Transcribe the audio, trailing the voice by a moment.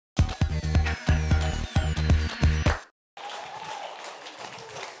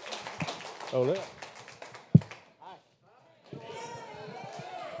Oh, look.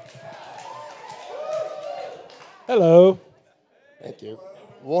 Hello. Thank you.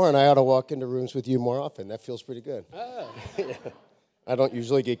 Warren, I ought to walk into rooms with you more often. That feels pretty good. Ah, I don't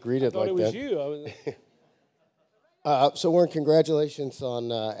usually get I greeted thought like it was that. you. I was, So, Warren, congratulations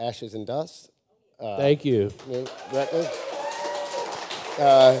on Ashes and Dust. thank you. New record.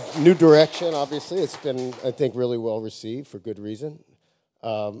 New direction, obviously. It's been, I think, really well received for good reason.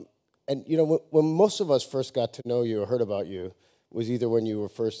 And, you know, when most of us first got to know you or heard about you was either when you were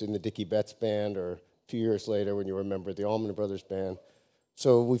first in the Dickie Betts band or a few years later when you were a member of the Allman Brothers band.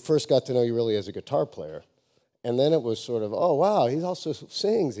 So we first got to know you really as a guitar player. And then it was sort of, oh, wow, he also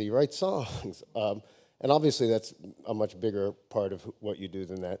sings, he writes songs. And obviously that's a much bigger part of what you do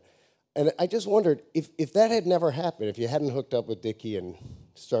than that. And I just wondered, if that had never happened, if you hadn't hooked up with Dickie and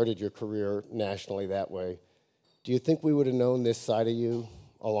started your career nationally that way, do you think we would have known this side of you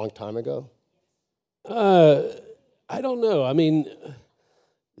a long time ago? I don't know. I mean,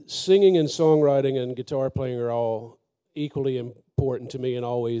 singing and songwriting and guitar playing are all equally important to me and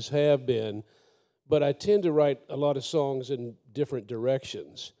always have been. But I tend to write a lot of songs in different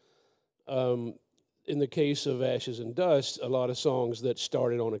directions. In the case of Ashes and Dust, a lot of songs that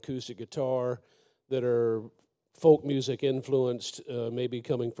started on acoustic guitar that are folk music influenced, maybe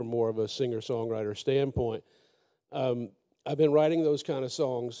coming from more of a singer-songwriter standpoint. I've been writing those kind of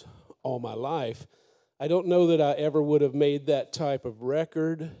songs all my life. I don't know that I ever would have made that type of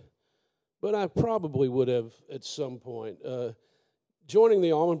record, but I probably would have at some point. Joining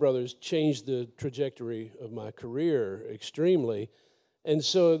the Allman Brothers changed the trajectory of my career extremely. And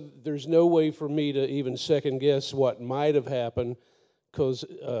so there's no way for me to even second guess what might have happened because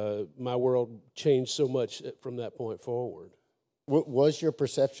my world changed so much from that point forward. Was your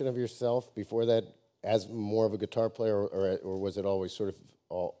perception of yourself before that as more of a guitar player, or was it always sort of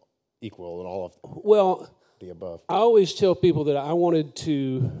all equal and all of Well, the above? I always tell people that I wanted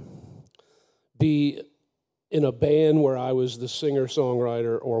to be in a band where I was the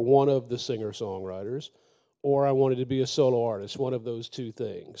singer-songwriter or one of the singer-songwriters, or I wanted to be a solo artist, one of those two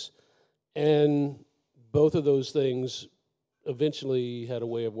things. And both of those things eventually had a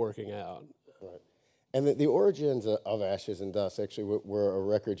way of working out. Right. And the origins of Ashes and Dust actually were a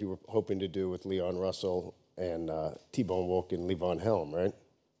record you were hoping to do with Leon Russell and T-Bone Walk and Levon Helm, right?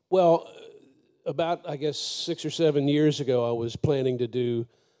 Well, about, I guess, 6 or 7 years ago, I was planning to do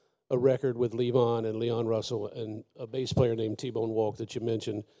a record with Levon and Leon Russell and a bass player named T-Bone Walk that you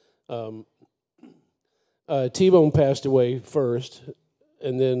mentioned. T-Bone passed away first,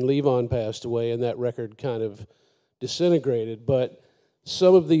 and then Levon passed away, and that record kind of disintegrated. But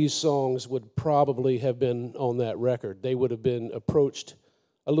some of these songs would probably have been on that record. They would have been approached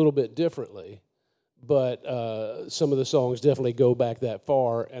a little bit differently. But some of the songs definitely go back that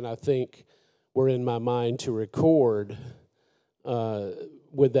far, and I think were in my mind to record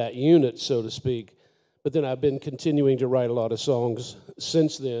with that unit, so to speak. But then I've been continuing to write a lot of songs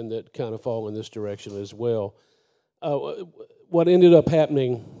since then that kind of fall in this direction as well. What ended up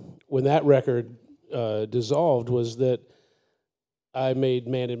happening when that record dissolved was that I made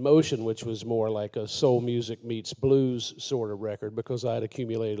Man in Motion, which was more like a soul music meets blues sort of record because I had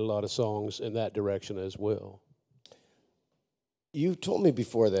accumulated a lot of songs in that direction as well. You told me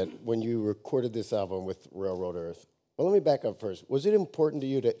before that when you recorded this album with Railroad Earth, well, let me back up first. Was it important to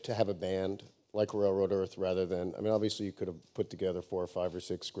you to have a band like Railroad Earth rather than, I mean, obviously you could have put together 4 or 5 or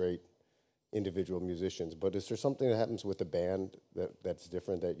 6 great individual musicians, but is there something that happens with the band that's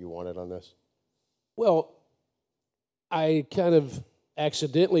different that you wanted on this? Well, I kind of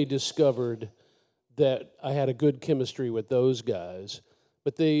accidentally discovered that I had a good chemistry with those guys,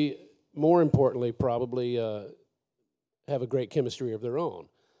 but they, more importantly, probably have a great chemistry of their own.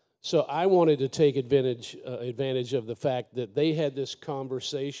 So I wanted to take advantage of the fact that they had this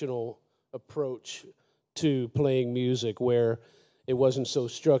conversational approach to playing music where it wasn't so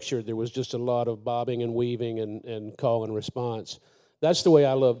structured. There was just a lot of bobbing and weaving and call and response. That's the way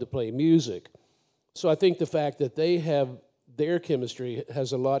I love to play music. So I think the fact that they have their chemistry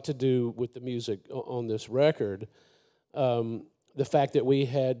has a lot to do with the music on this record. The fact that we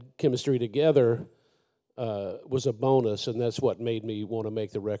had chemistry together was a bonus, and that's what made me want to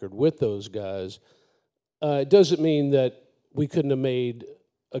make the record with those guys. It doesn't mean that we couldn't have made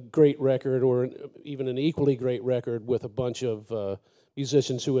a great record or even an equally great record with a bunch of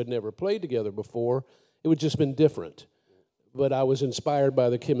musicians who had never played together before. It would just been different. But I was inspired by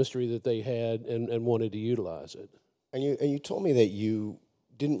the chemistry that they had and wanted to utilize it. And you told me that you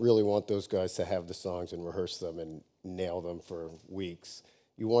didn't really want those guys to have the songs and rehearse them and nail them for weeks.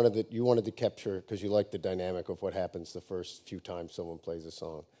 You wanted to capture, because you like the dynamic of what happens the first few times someone plays a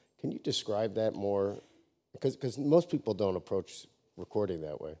song. Can you describe that more? Because most people don't approach recording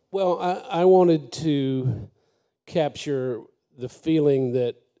that way. Well, I wanted to capture the feeling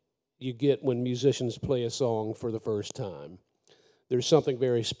that you get when musicians play a song for the first time. There's something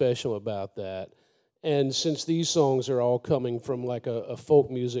very special about that. And since these songs are all coming from like a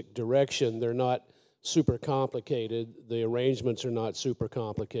folk music direction, they're not super complicated. The arrangements are not super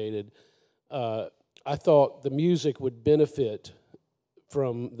complicated. I thought the music would benefit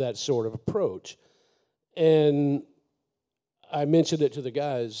from that sort of approach. And I mentioned it to the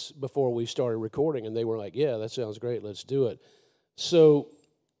guys before we started recording, and they were like, yeah, that sounds great, let's do it. So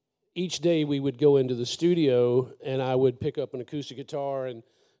each day we would go into the studio, and I would pick up an acoustic guitar and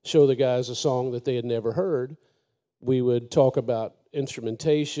show the guys a song that they had never heard. We would talk about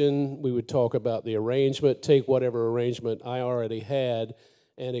instrumentation, we would talk about the arrangement, take whatever arrangement I already had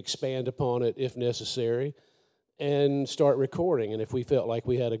and expand upon it if necessary, and start recording. And if we felt like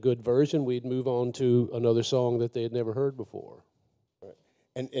we had a good version, we'd move on to another song that they had never heard before. Right.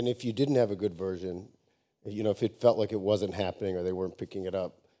 And if you didn't have a good version, you know, if it felt like it wasn't happening or they weren't picking it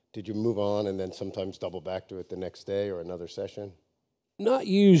up, did you move on and then sometimes double back to it the next day or another session? Not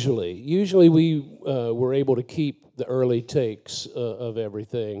usually. Usually we were able to keep the early takes of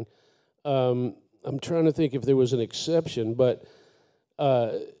everything. I'm trying to think if there was an exception, but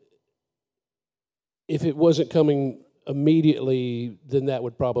if it wasn't coming immediately, then that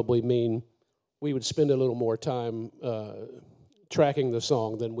would probably mean we would spend a little more time tracking the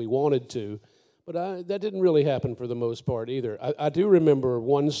song than we wanted to. But that didn't really happen for the most part either. I do remember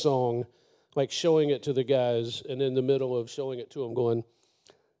one song, like showing it to the guys, and in the middle of showing it to them going,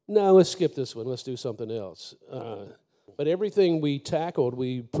 no, let's skip this one, let's do something else. But everything we tackled,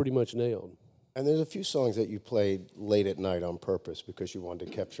 we pretty much nailed. And there's a few songs that you played late at night on purpose because you wanted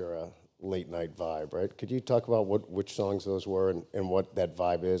to capture a late night vibe, right? Could you talk about which songs those were and what that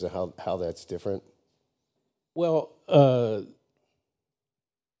vibe is and how that's different? Well,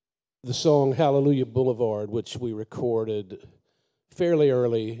 the song Hallelujah Boulevard, which we recorded fairly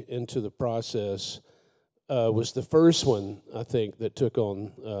early into the process, was the first one, I think, that took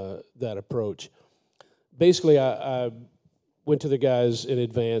on that approach. Basically, I went to the guys in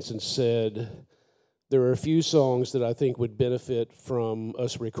advance and said, there are a few songs that I think would benefit from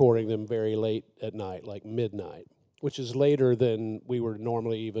us recording them very late at night, like midnight, which is later than we were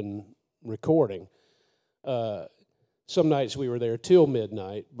normally even recording. Some nights we were there till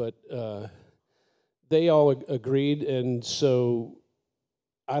midnight, but they all agreed, and so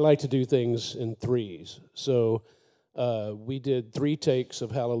I like to do things in threes. So we did 3 takes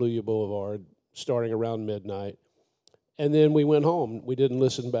of Hallelujah Boulevard starting around midnight, and then we went home. We didn't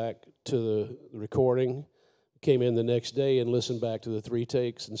listen back to the recording. Came in the next day and listened back to the 3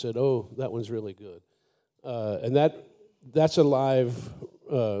 takes and said, oh, that one's really good. And that's a live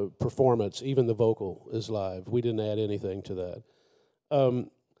performance. Even the vocal is live. We didn't add anything to that.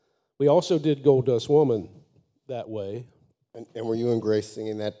 We also did Gold Dust Woman that way. And were you and Grace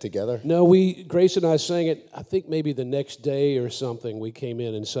singing that together? No, Grace and I sang it, I think maybe the next day or something, we came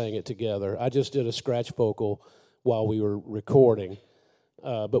in and sang it together. I just did a scratch vocal while we were recording.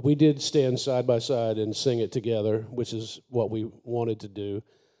 But we did stand side by side and sing it together, which is what we wanted to do.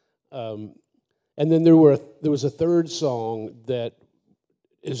 And then there was a third song that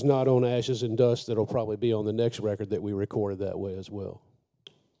is not on Ashes and Dust that'll probably be on the next record that we recorded that way as well.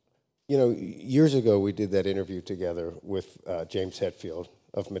 You know, years ago we did that interview together with James Hetfield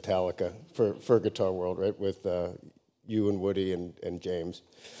of Metallica for Guitar World, right, with you and Woody and James.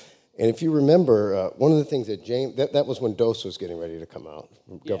 And if you remember, one of the things that James, that was when Dose was getting ready to come out,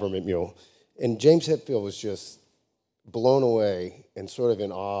 Government Mule. And James Hetfield was just blown away and sort of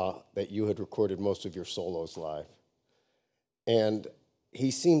in awe that you had recorded most of your solos live. And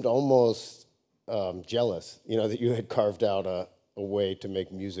he seemed almost jealous, you know, that you had carved out a way to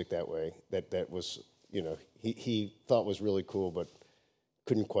make music that way, that was, you know, he thought was really cool, but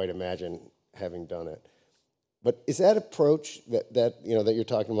couldn't quite imagine having done it. But is that approach that you know that you're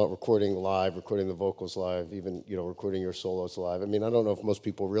talking about, recording live, recording the vocals live, even you know recording your solos live? I mean, I don't know if most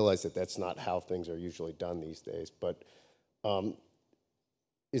people realize that that's not how things are usually done these days. But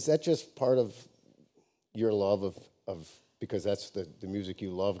is that just part of your love of because that's the music you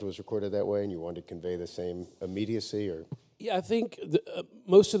loved was recorded that way, and you wanted to convey the same immediacy, or? Yeah, I think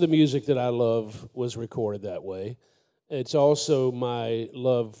most of the music that I love was recorded that way. It's also my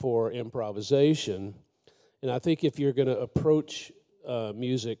love for improvisation. And I think if you're going to approach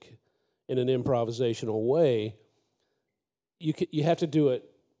music in an improvisational way, you have to do it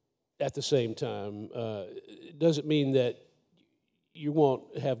at the same time. It doesn't mean that you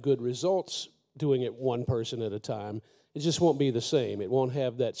won't have good results doing it one person at a time. it just won't be the same. It won't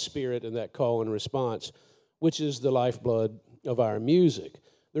have that spirit and that call and response, which is the lifeblood of our music.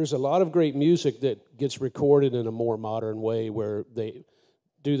 There's a lot of great music that gets recorded in a more modern way where they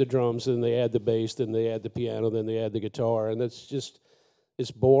do the drums, then they add the bass, then they add the piano, then they add the guitar, and that's just, it's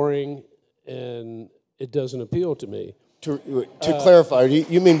boring, and it doesn't appeal to me. To clarify,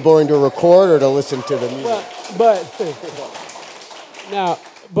 you mean boring to record or to listen to the music? Well,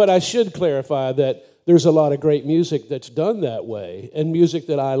 but I should clarify that there's a lot of great music that's done that way, and music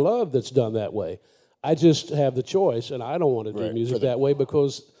that I love that's done that way. I just have the choice, and I don't want to do music that way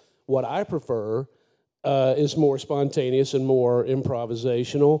because what I prefer is more spontaneous and more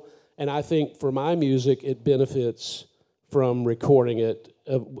improvisational. And I think for my music, it benefits from recording it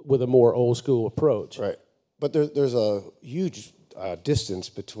with a more old school approach. Right. But there's a huge distance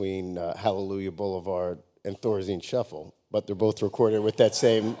between Hallelujah Boulevard and Thorazine Shuffle, but they're both recorded with that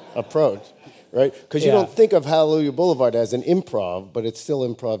same approach, right? Because you don't think of Hallelujah Boulevard as an improv, but it's still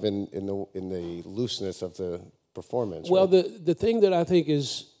improv in the looseness of the performance. Well, right? the thing that I think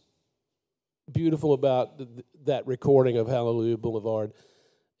is beautiful about that recording of Hallelujah Boulevard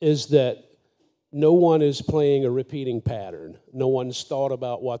is that no one is playing a repeating pattern. No one's thought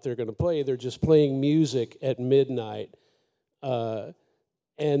about what they're going to play. They're just playing music at midnight, and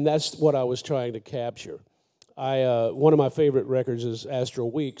that's what I was trying to capture. One of my favorite records is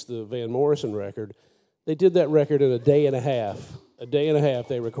Astral Weeks, the Van Morrison record. They did that record in a day and a half. A day and a half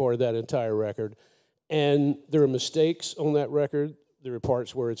they recorded that entire record, and there are mistakes on that record. There are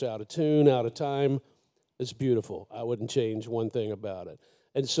parts where it's out of tune, out of time. It's beautiful. I wouldn't change one thing about it.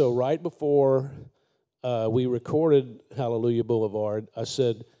 And so right before we recorded Hallelujah Boulevard, I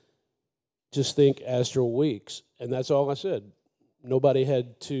said, just think Astral Weeks. And that's all I said. Nobody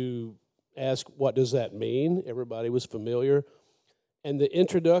had to ask, what does that mean? Everybody was familiar. And the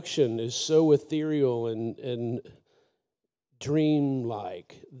introduction is so ethereal and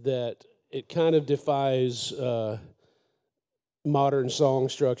dreamlike that it kind of defies modern song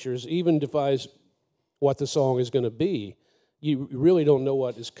structures, even defies what the song is going to be. You really don't know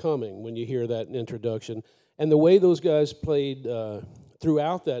what is coming when you hear that introduction. And the way those guys played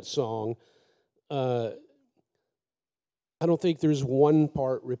throughout that song, I don't think there's one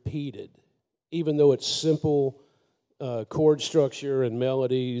part repeated. Even though it's simple chord structure and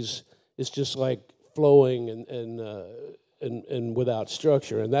melodies, it's just like flowing and without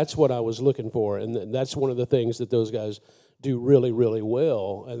structure. And that's what I was looking for. And that's one of the things that those guys do really, really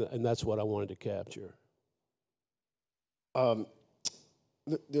well. And that's what I wanted to capture. And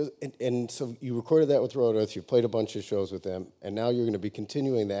so you recorded that with Railroad Earth, you played a bunch of shows with them, and now you're going to be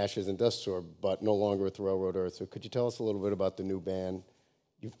continuing the Ashes and Dust tour, but no longer with Railroad Earth. So could you tell us a little bit about the new band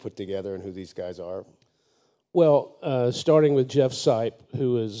you've put together and who these guys are? Well, starting with Jeff Sipe,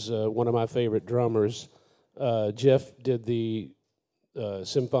 who is one of my favorite drummers. Jeff did the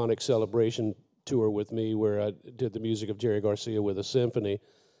Symphonic Celebration tour with me, where I did the music of Jerry Garcia with a symphony.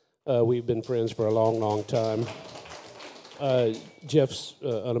 We've been friends for a long, long time. Jeff's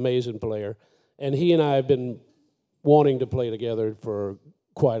an amazing player, and he and I have been wanting to play together for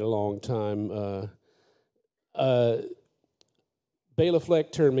quite a long time. Bela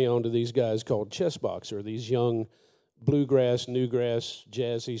Fleck turned me on to these guys called Chess Boxer, these young bluegrass, newgrass,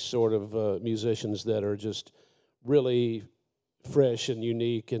 jazzy sort of musicians that are just really fresh and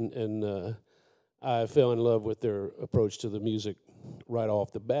unique, and I fell in love with their approach to the music right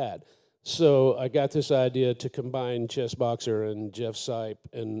off the bat. So I got this idea to combine Chess Boxer and Jeff Sipe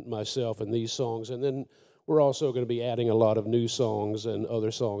and myself in these songs, and then we're also going to be adding a lot of new songs and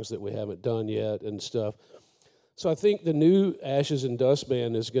other songs that we haven't done yet and stuff. So I think the new Ashes and Dust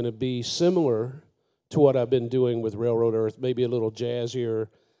Band is going to be similar to what I've been doing with Railroad Earth, maybe a little jazzier,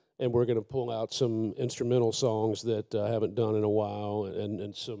 and we're going to pull out some instrumental songs that I haven't done in a while,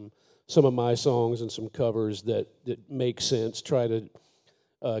 and some of my songs and some covers that make sense, try to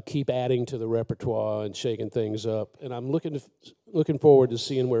keep adding to the repertoire and shaking things up. And I'm looking forward to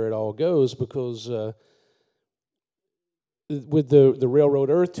seeing where it all goes, because with the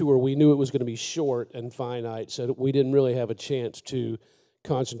Railroad Earth tour, we knew it was going to be short and finite, so we didn't really have a chance to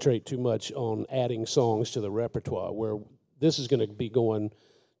concentrate too much on adding songs to the repertoire, where this is going to be going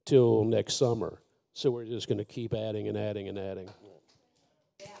till next summer. So we're just going to keep adding and adding and adding.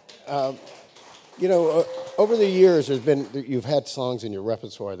 You know, over the years, you've had songs in your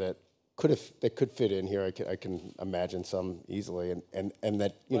repertoire that could fit in here. I can imagine some easily, and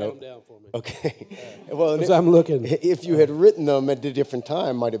that Write them down for me. Okay. Well, as I'm looking, if you had written them at a different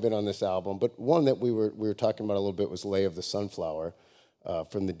time, might have been on this album. But one that we were talking about a little bit was "Lay of the Sunflower"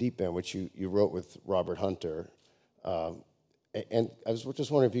 from the Deep End, which you wrote with Robert Hunter. And I was just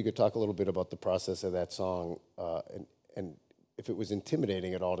wondering if you could talk a little bit about the process of that song, and if it was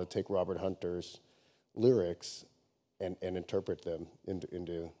intimidating at all to take Robert Hunter's lyrics and interpret them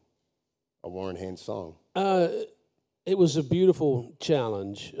into a Warren Haynes song. It was a beautiful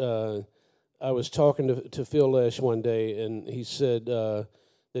challenge. I was talking to Phil Lesh one day, and he said that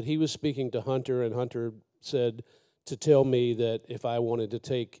he was speaking to Hunter, and Hunter said to tell me that if I wanted to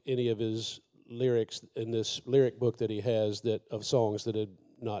take any of his lyrics in this lyric book that he has that of songs that had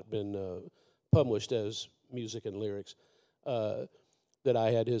not been published as music and lyrics, that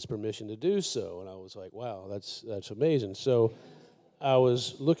I had his permission to do so. And I was like, wow, that's amazing. So I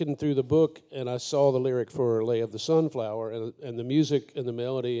was looking through the book, and I saw the lyric for Lay of the Sunflower, and the music and the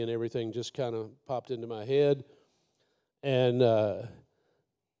melody and everything just kind of popped into my head. And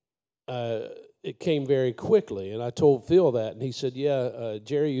it came very quickly. And I told Phil that, and he said, yeah,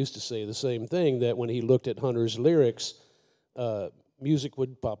 Jerry used to say the same thing, that when he looked at Hunter's lyrics, music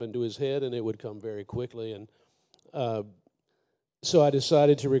would pop into his head, and it would come very quickly. And so I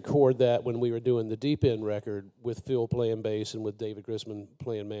decided to record that when we were doing the Deep End record with Phil playing bass and with David Grisman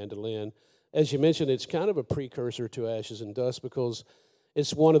playing mandolin. As you mentioned, it's kind of a precursor to Ashes and Dust because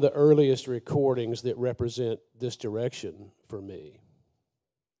it's one of the earliest recordings that represent this direction for me.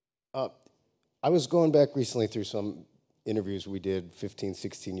 I was going back recently through some interviews we did 15,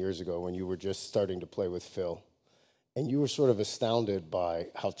 16 years ago when you were just starting to play with Phil. And you were sort of astounded by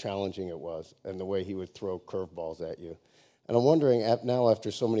how challenging it was and the way he would throw curveballs at you. And I'm wondering, now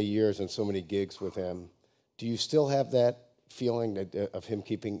after so many years and so many gigs with him, do you still have that feeling of him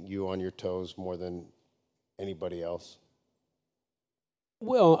keeping you on your toes more than anybody else?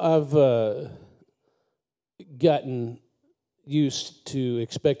 Well, I've gotten used to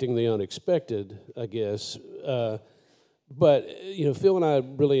expecting the unexpected, I guess. But, Phil and I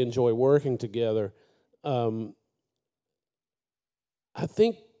really enjoy working together. I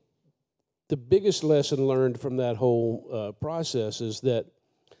think the biggest lesson learned from that whole process is that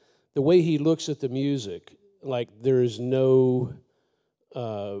the way he looks at the music, like there's no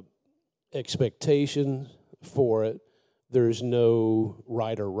expectation for it, there's no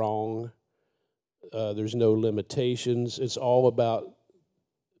right or wrong, there's no limitations. It's all about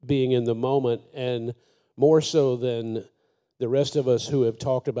being in the moment, and more so than the rest of us who have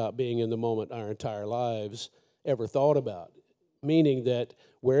talked about being in the moment our entire lives ever thought about. Meaning that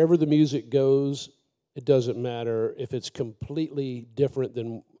wherever the music goes, it doesn't matter if it's completely different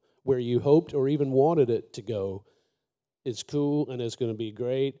than where you hoped or even wanted it to go. It's cool, and it's going to be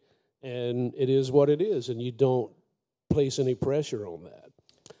great, and it is what it is, and you don't place any pressure on that.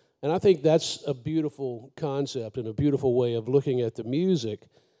 And I think that's a beautiful concept and a beautiful way of looking at the music.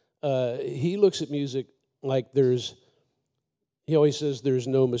 He looks at music like he always says there's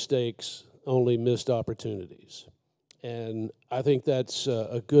no mistakes, only missed opportunities. And I think that's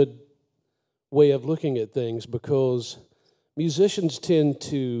a good way of looking at things because musicians tend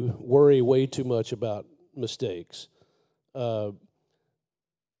to worry way too much about mistakes. And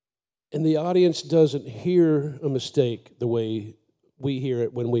the audience doesn't hear a mistake the way we hear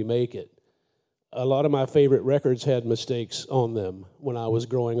it when we make it. A lot of my favorite records had mistakes on them when I was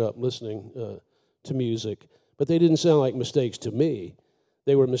growing up listening to music, but they didn't sound like mistakes to me.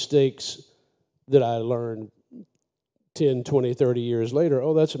 They were mistakes that I learned 10, 20, 30 years later,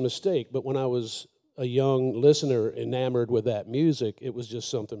 oh, that's a mistake. But when I was a young listener enamored with that music, it was just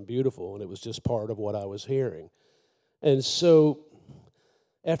something beautiful, and it was just part of what I was hearing. And so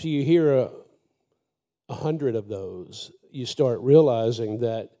after you hear 100 of those, you start realizing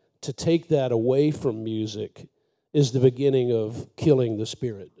that to take that away from music is the beginning of killing the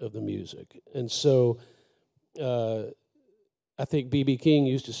spirit of the music. And so I think B.B. King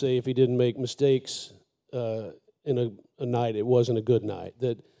used to say if he didn't make mistakes in a night, it wasn't a good night.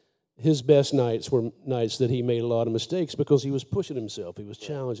 That his best nights were nights that he made a lot of mistakes because he was pushing himself, he was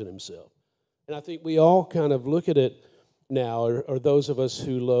challenging himself. And I think we all kind of look at it now, or those of us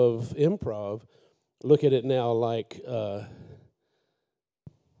who love improv, look at it now like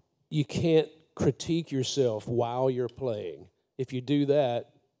you can't critique yourself while you're playing. If you do that,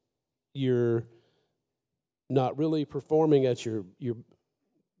 you're not really performing at your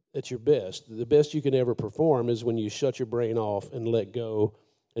best. The best you can ever perform is when you shut your brain off and let go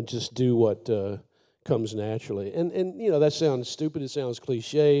and just do what comes naturally. And that sounds stupid, it sounds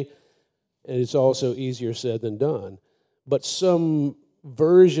cliche, and it's also easier said than done. But some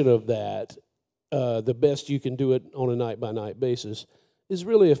version of that, the best you can do it on a night-by-night basis, is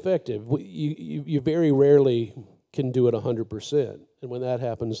really effective. You very rarely can do it 100%. And when that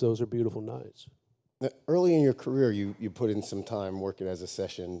happens, those are beautiful nights. Early in your career, you put in some time working as a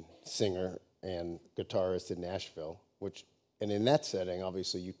session singer and guitarist in Nashville, and in that setting,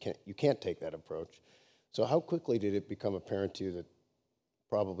 obviously, you can't take that approach. So how quickly did it become apparent to you that,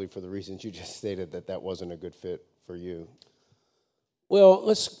 probably for the reasons you just stated, that that wasn't a good fit for you? Well,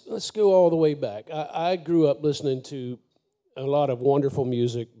 let's go all the way back. I grew up listening to a lot of wonderful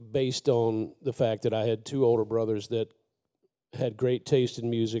music based on the fact that I had two older brothers that had great taste in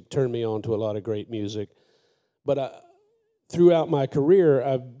music, turned me on to a lot of great music. But throughout my career,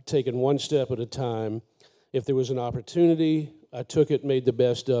 I've taken one step at a time. If there was an opportunity, I took it, made the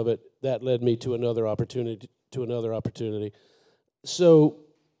best of it. That led me to another opportunity, So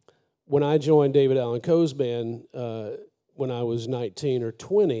when I joined David Allan Coe's band when I was 19 or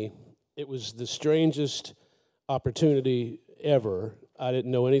 20, it was the strangest opportunity ever. I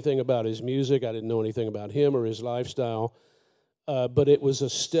didn't know anything about his music. I didn't know anything about him or his lifestyle. But it was a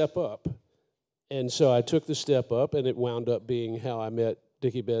step up. And so I took the step up, and it wound up being how I met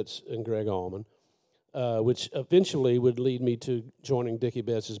Dickie Betts and Greg Allman, which eventually would lead me to joining Dickie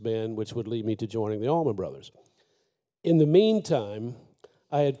Betts' band, which would lead me to joining the Allman Brothers. In the meantime,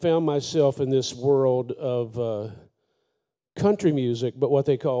 I had found myself in this world of country music, but what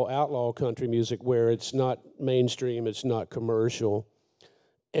they call outlaw country music, where it's not mainstream, it's not commercial.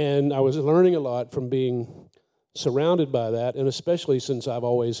 And I was learning a lot from being surrounded by that, and especially since I've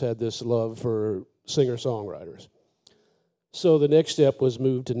always had this love for singer-songwriters. So the next step was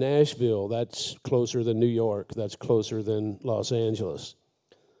move to Nashville. That's closer than New York. That's closer than Los Angeles.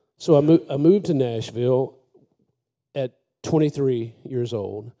 So I moved to Nashville at 23 years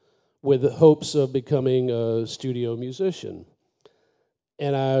old with the hopes of becoming a studio musician.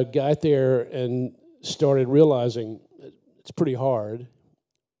 And I got there and started realizing it's pretty hard.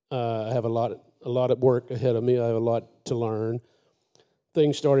 I have a lot of work ahead of me. I have a lot to learn.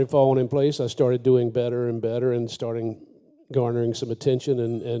 Things started falling in place. I started doing better and better and starting garnering some attention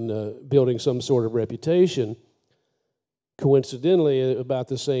and building some sort of reputation. Coincidentally, about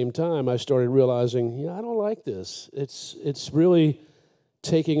the same time, I started realizing, I don't like this. It's really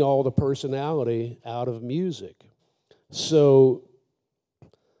taking all the personality out of music. So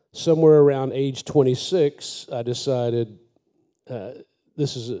somewhere around age 26, I decided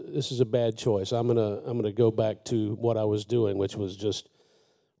this is a bad choice. I'm gonna go back to what I was doing, which was just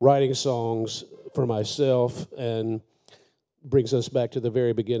writing songs for myself, and brings us back to the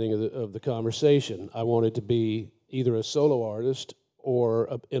very beginning of the conversation. I wanted to be either a solo artist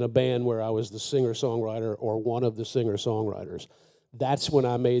or in a band where I was the singer-songwriter or one of the singer-songwriters. That's when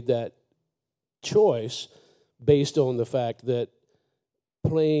I made that choice based on the fact that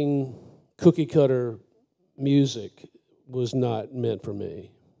playing cookie-cutter music was not meant for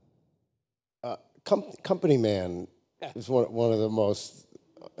me. Company Man is one of the most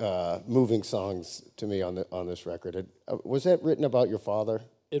moving songs to me on this record. Was that written about your father?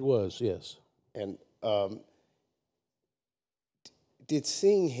 It was, yes. And did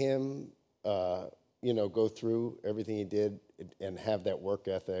seeing him, go through everything he did and have that work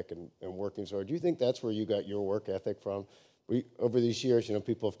ethic and working so hard, do you think that's where you got your work ethic from? Over these years,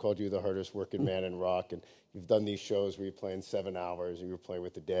 people have called you the hardest working man in rock, and you've done these shows where you're playing 7 hours, and you were playing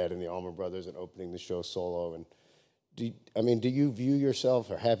with the Dead and the Allman Brothers and opening the show solo. And do you view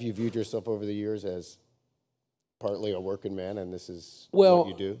yourself, or have you viewed yourself over the years as partly a working man, and this is what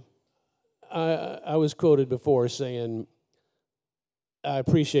you do? I was quoted before saying, I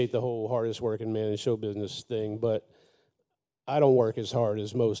appreciate the whole hardest working man in show business thing, but I don't work as hard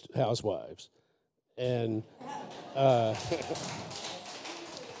as most housewives. And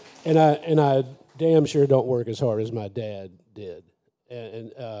and I damn sure don't work as hard as my dad did.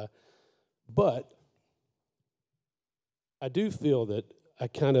 But I do feel that I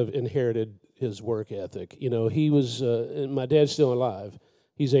kind of inherited his work ethic. He was, and my dad's still alive.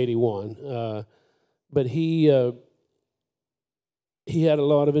 He's 81. But he had a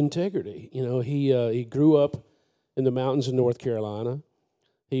lot of integrity. He grew up in the mountains of North Carolina.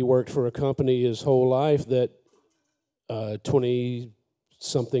 He worked for a company his whole life that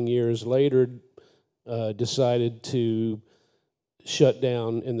 20-something years later decided to shut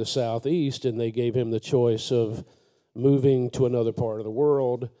down in the Southeast, and they gave him the choice of moving to another part of the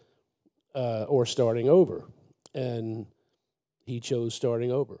world or starting over. And he chose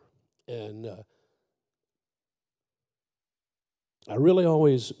starting over. And I really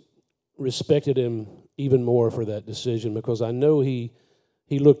always respected him even more for that decision, because I know he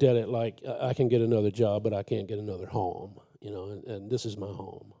looked at it like, I can get another job, but I can't get another home, and this is my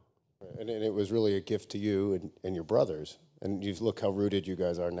home. And it was really a gift to you and your brothers. And you look how rooted you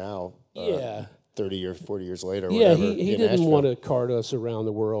guys are now. Yeah. 30 years, 40 years later, yeah, whatever. he didn't want to cart us around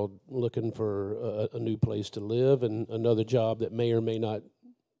the world looking for a new place to live and another job that may or may not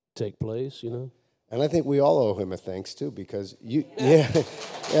take place, And I think we all owe him a thanks, too, because yeah.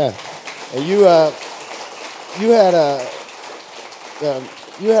 And you had a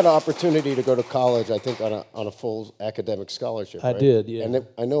you had an opportunity to go to college, I think, on a full academic scholarship. I right? did, yeah. And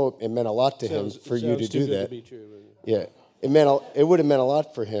I know it meant a lot to him for you to do that. To be true, Yeah, it would have meant a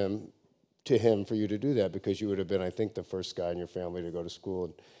lot for him for you to do that, because you would have been, I think, the first guy in your family to go to school,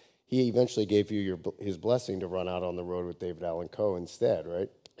 and he eventually gave you his blessing to run out on the road with David Allan Coe instead, right?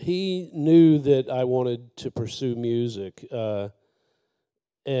 He knew that I wanted to pursue music,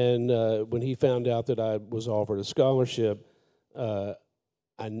 and when he found out that I was offered a scholarship, I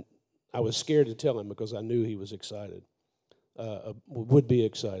was scared to tell him because I knew he was excited, would be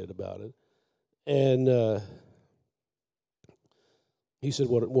excited about it, and he said,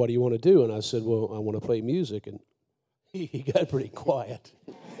 "What do you want to do?" And I said, "Well, I want to play music," and he got pretty quiet.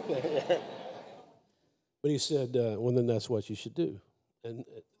 But he said, "Well, then that's what you should do." And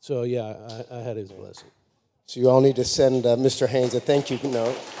so, yeah, I had his blessing. So you all need to send Mr. Haynes a thank you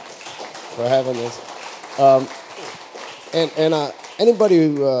note for having this. And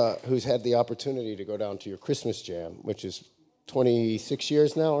anybody who's had the opportunity to go down to your Christmas jam, which is 26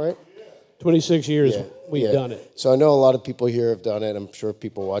 years now, right? 26 years we've done it. So I know a lot of people here have done it. I'm sure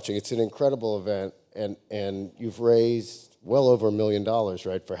people watching. It's an incredible event, and you've raised well over $1 million,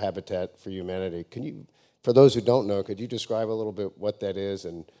 right, for Habitat for Humanity. Can you, for those who don't know, could you describe a little bit what that is?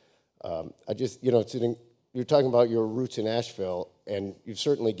 And I just, you're talking about your roots in Asheville, and you've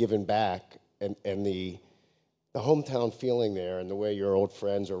certainly given back, and the hometown feeling there, and the way your old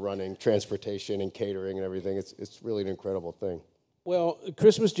friends are running transportation and catering and everything. It's really an incredible thing. Well,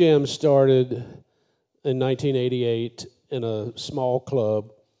 Christmas Jam started in 1988 in a small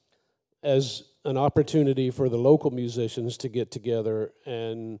club as an opportunity for the local musicians to get together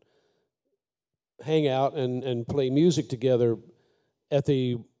and hang out and play music together at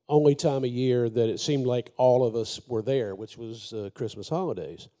the only time of year that it seemed like all of us were there, which was Christmas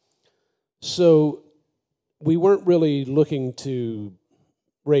holidays. So we weren't really looking to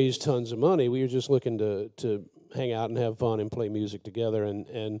raise tons of money. We were just looking to hang out and have fun and play music together.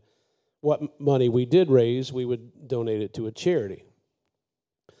 And what money we did raise, we would donate it to a charity.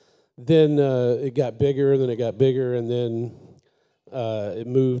 Then it got bigger, then it got bigger, and then it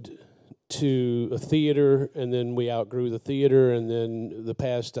moved to a theater, and then we outgrew the theater, and then the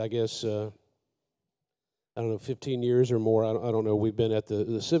past, I guess, I don't know, 15 years or more, I don't know, we've been at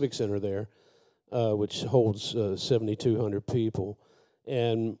the Civic Center there, which holds 7,200 people.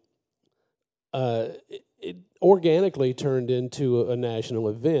 And it organically turned into a national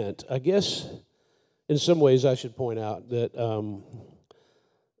event. I guess in some ways I should point out that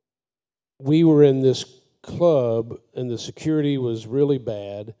we were in this club and the security was really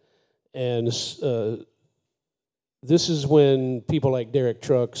bad. And this is when people like Derek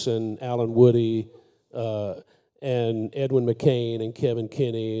Trucks and Alan Woody and Edwin McCain and Kevin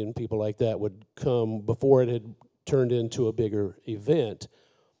Kinney and people like that would come before it had turned into a bigger event.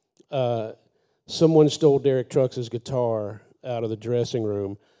 Someone stole Derek Trucks' guitar out of the dressing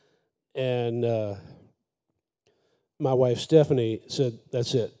room, and my wife Stephanie said,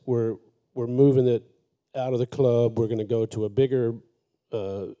 "That's it. We're moving it out of the club. We're going to go to a bigger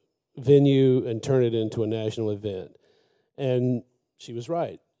venue and turn it into a national event." And she was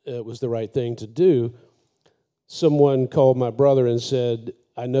right. It was the right thing to do. Someone called my brother and said,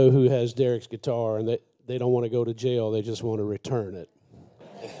 "I know who has Derek's guitar, and they don't want to go to jail. They just want to return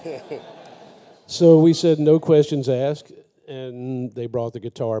it." So we said, no questions asked, and they brought the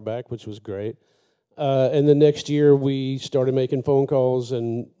guitar back, which was great. And the next year, we started making phone calls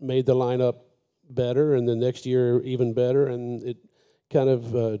and made the lineup better, and the next year, even better, and it kind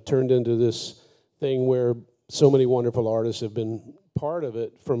of turned into this thing where so many wonderful artists have been part of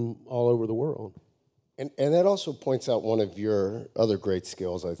it from all over the world. And that also points out one of your other great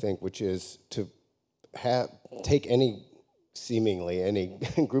skills, I think, which is to take seemingly any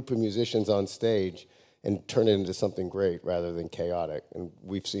group of musicians on stage and turn it into something great rather than chaotic. And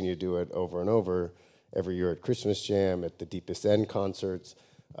we've seen you do it over and over every year at Christmas Jam, at the Deepest End concerts,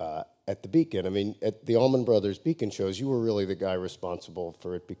 at the Beacon. I mean, at the Allman Brothers Beacon shows, you were really the guy responsible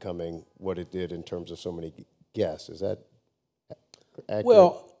for it becoming what it did in terms of so many guests. Is that accurate?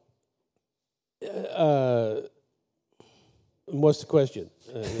 Well, what's the question?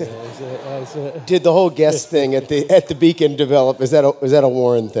 Did the whole guest thing at the Beacon develop? Is that a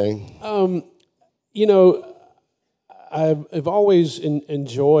Warren thing? I've always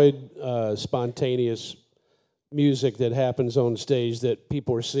enjoyed spontaneous music that happens on stage that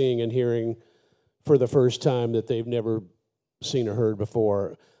people are seeing and hearing for the first time that they've never seen or heard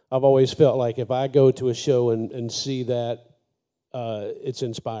before. I've always felt like if I go to a show and see that, it's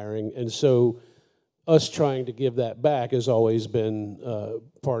inspiring. And so us trying to give that back has always been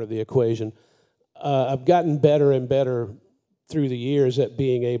part of the equation. I've gotten better and better through the years at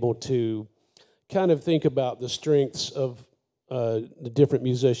being able to kind of think about the strengths of the different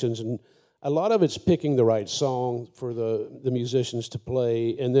musicians, and a lot of it's picking the right song for the musicians to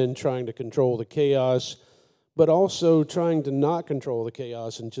play, and then trying to control the chaos, but also trying to not control the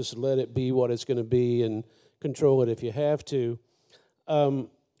chaos and just let it be what it's going to be and control it if you have to.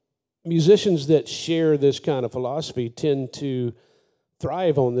 Musicians that share this kind of philosophy tend to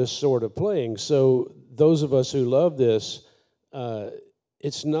thrive on this sort of playing. So those of us who love this,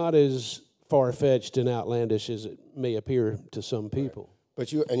 it's not as far-fetched and outlandish as it may appear to some people.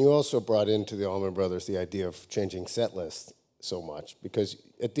 But you also brought into the Allman Brothers the idea of changing set lists so much, because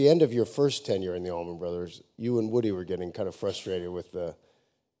at the end of your first tenure in the Allman Brothers, you and Woody were getting kind of frustrated with the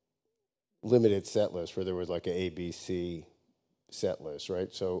limited set list, where there was like an ABC set list,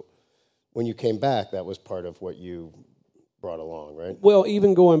 right? So when you came back, that was part of what you brought along, right? Well,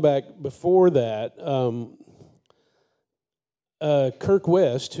 even going back before that, Kirk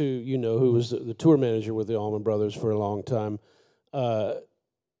West, who was the tour manager with the Allman Brothers for a long time,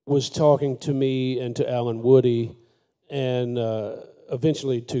 was talking to me and to Alan Woody and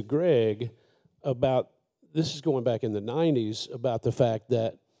eventually to Greg about, this is going back in the 90s, about the fact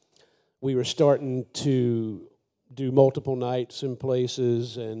that we were starting to do multiple nights in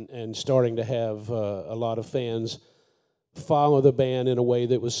places and starting to have a lot of fans follow the band in a way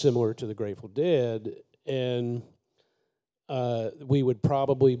that was similar to the Grateful Dead, and we would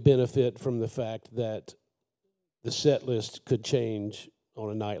probably benefit from the fact that the set list could change on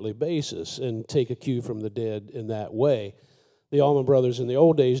a nightly basis and take a cue from the Dead in that way. The Allman Brothers in the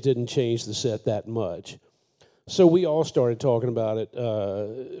old days didn't change the set that much. So we all started talking about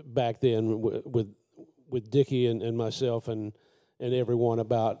it back then with Dickie and myself and everyone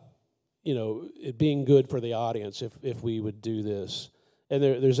about, it being good for the audience if we would do this. And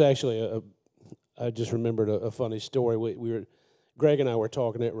there's actually I just remembered a funny story. Greg and I were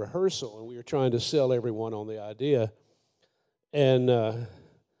talking at rehearsal, and we were trying to sell everyone on the idea. And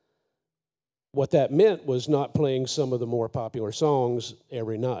what that meant was not playing some of the more popular songs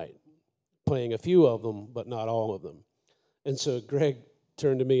every night, playing a few of them, but not all of them. And so Greg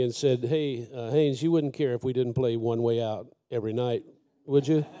turned to me and said, "Hey, Haynes, you wouldn't care if we didn't play One Way Out every night, would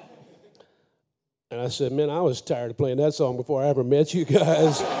you?" And I said, "Man, I was tired of playing that song before I ever met you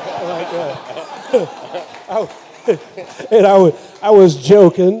guys." And I was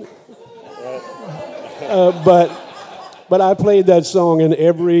joking, but I played that song in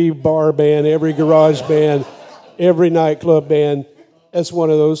every bar band, every garage band, every nightclub band. That's one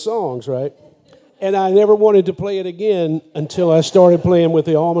of those songs, right? And I never wanted to play it again until I started playing with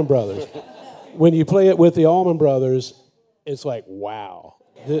the Allman Brothers. When you play it with the Allman Brothers, it's like, wow,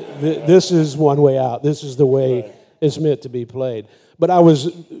 this is One Way Out. This is the way it's meant to be played. But I was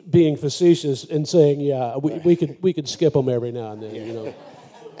being facetious and saying, yeah, we could skip them every now and then,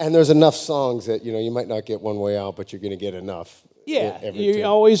 And there's enough songs that, you might not get One Way Out, but you're going to get enough. Yeah, you're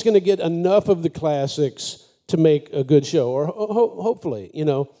always going to get enough of the classics to make a good show, or hopefully,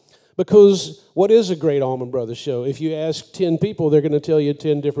 because what is a great Allman Brothers show? If you ask 10 people, they're going to tell you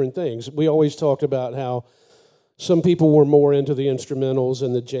 10 different things. We always talked about how some people were more into the instrumentals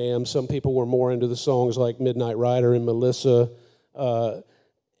and the jams. Some people were more into the songs like Midnight Rider and Melissa.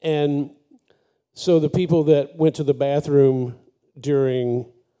 And so the people that went to the bathroom during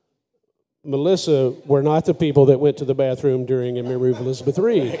Melissa were not the people that went to the bathroom during In Memory of Elizabeth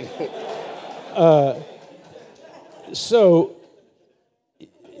Reed. So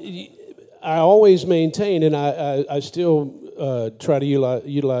I always maintain, and I still try to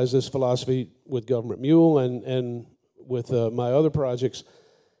utilize this philosophy with Government Mule and with my other projects.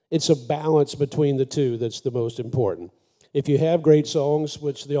 It's a balance between the two that's the most important. If you have great songs,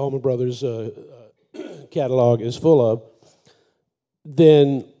 which the Allman Brothers catalog is full of,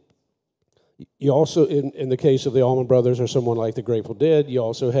 then you also, in the case of the Allman Brothers or someone like the Grateful Dead, you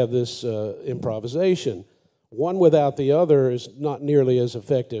also have this improvisation. One without the other is not nearly as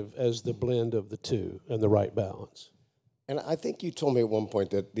effective as the blend of the two and the right balance. And I think you told me at one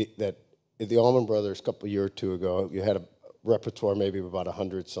point that the Allman Brothers, a couple of years or two ago, you had a repertoire maybe of about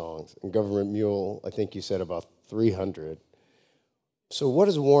 100 songs. And Government Mule, I think you said about 300. So what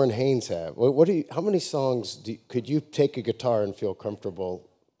does Warren Haynes have? How many songs could you take a guitar and feel comfortable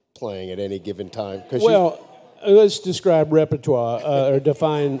playing at any given time? Let's describe repertoire or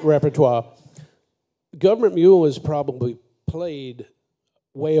define repertoire. Government Mule has probably played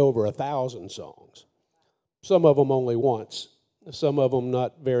way over 1,000 songs. Some of them only once. Some of them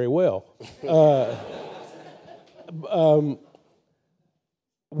not very well.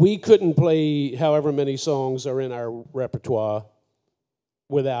 We couldn't play however many songs are in our repertoire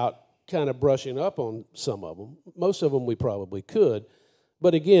without kind of brushing up on some of them. Most of them we probably could.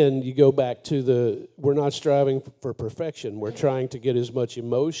 But again, you go back to we're not striving for perfection. We're trying to get as much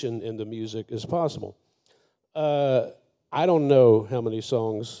emotion in the music as possible. I don't know how many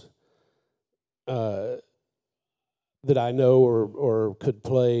songs that I know or could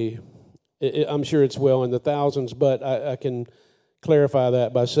play. I'm sure it's well in the thousands, but I can clarify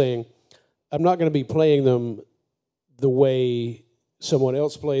that by saying I'm not going to be playing them the way someone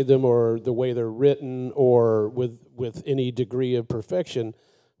else played them or the way they're written or with any degree of perfection.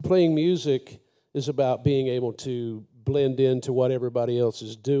 Playing music is about being able to blend into what everybody else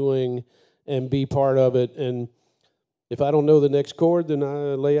is doing and be part of it. And if I don't know the next chord, then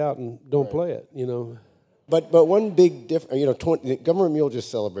I lay out and don't play it, you know. But one big difference, you know, Government Mule just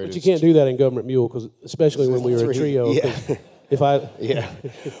celebrated. But you can't do that in Government Mule, because especially when we were a trio. Yeah. If I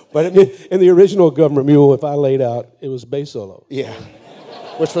But I mean, in the original Government Mule, if I laid out, it was bass solo. Yeah,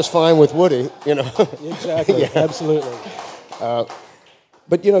 which was fine with Woody, you know. Exactly, absolutely.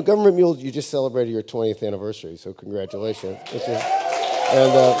 But you know, Government Mule, you just celebrated your 20th anniversary, so congratulations.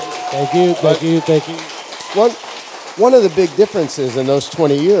 And Thank you. One of the big differences in those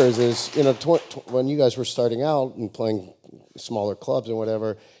 20 years is, you know, when you guys were starting out and playing smaller clubs and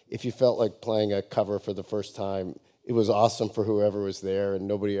whatever, if you felt like playing a cover for the first time, it was awesome for whoever was there, and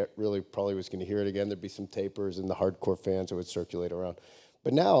nobody really probably was going to hear it again. There'd be some tapers and the hardcore fans that would circulate around.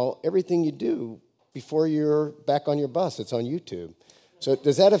 But now, everything you do before you're back on your bus, it's on YouTube. So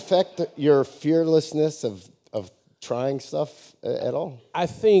does that affect your fearlessness of trying stuff at all? I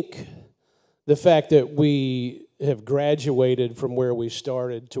think the fact that we have graduated from where we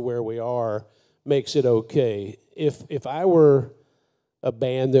started to where we are makes it okay. If I were a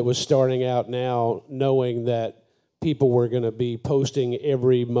band that was starting out now, knowing that people were going to be posting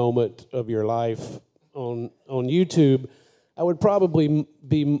every moment of your life on YouTube, I would probably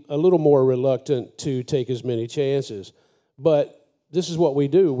be a little more reluctant to take as many chances. But this is what we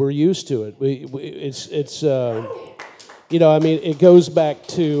do. We're used to it. It's you know, I mean, it goes back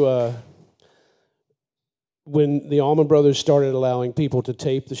to when the Allman Brothers started allowing people to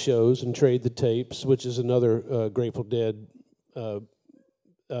tape the shows and trade the tapes, which is another Grateful Dead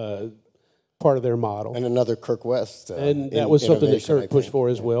part of their model. And another Kirk West. And that was something that Kirk pushed for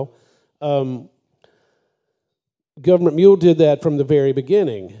as well. Government Mule did that from the very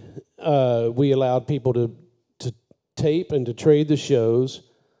beginning. We allowed people to tape and to trade the shows,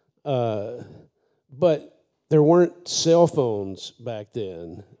 but there weren't cell phones back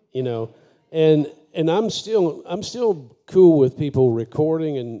then, you know. And I'm still cool with people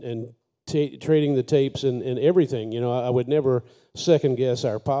recording and trading the tapes and everything. You know, I would never second guess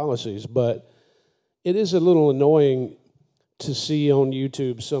our policies, but it is a little annoying to see on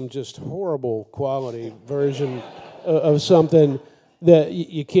YouTube some just horrible quality version of something that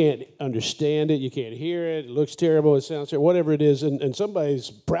you can't understand it, you can't hear it, it looks terrible, it sounds terrible, whatever it is, and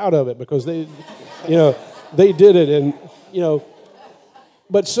somebody's proud of it because they, you know, they did it, and, you know,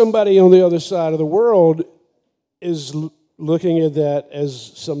 but somebody on the other side of the world is looking at that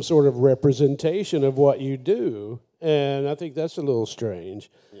as some sort of representation of what you do, and I think that's a little strange.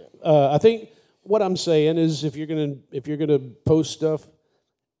 Yeah. I think what I'm saying is if you're gonna post stuff,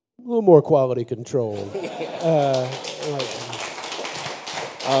 a little more quality control.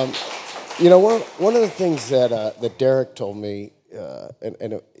 You know, one of the things that Derek told me,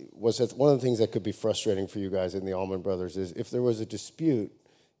 and it was that one of the things that could be frustrating for you guys in the Allman Brothers is if there was a dispute,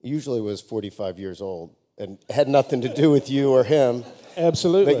 it usually was 45 years old and had nothing to do with you or him.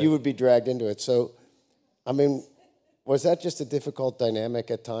 Absolutely. But you would be dragged into it. So, I mean, was that just a difficult dynamic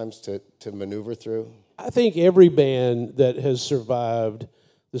at times to maneuver through? I think every band that has survived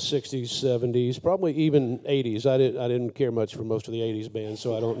the 60s, 70s, probably even 80s. I didn't care much for most of the 80s bands,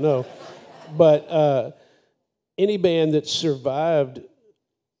 so I don't know. But any band that survived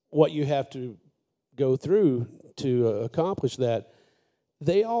what you have to go through to accomplish that,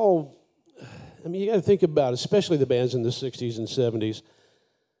 they all, I mean, you got to think about, especially the bands in the 60s and 70s,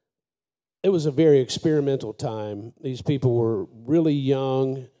 it was a very experimental time. These people were really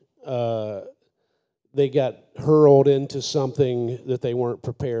young. They got hurled into something that they weren't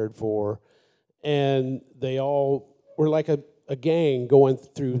prepared for, and they all were like a gang going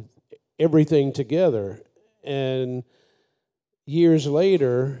through everything together. And years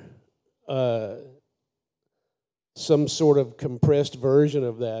later, some sort of compressed version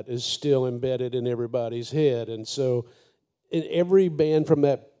of that is still embedded in everybody's head. And so in every band from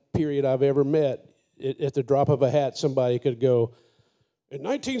that period I've ever met, at the drop of a hat, somebody could go, in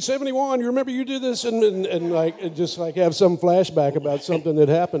 1971, you remember you did this, and like just like have some flashback about something that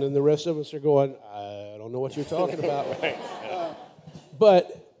happened, and the rest of us are going, I don't know what you're talking about. Right.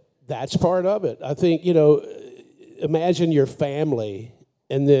 But That's part of it. I think, imagine your family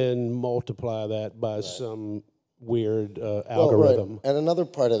and then multiply that by some weird algorithm. Right. And another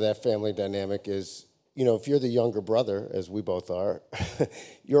part of that family dynamic is, if you're the younger brother, as we both are,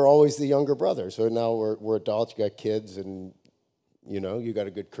 you're always the younger brother. So now we're adults, you got kids, and you got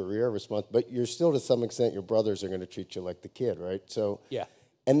a good career, but you're still, to some extent, your brothers are going to treat you like the kid, right? So yeah.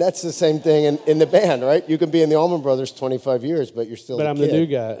 And that's the same thing in the band, right? You can be in the Allman Brothers 25 years, but you're still But the I'm kid. the new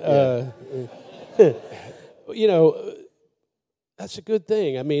guy. Yeah. That's a good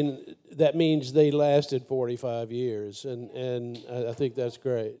thing. I mean, that means they lasted 45 years, and I think that's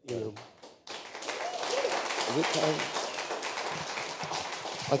great. Is it time?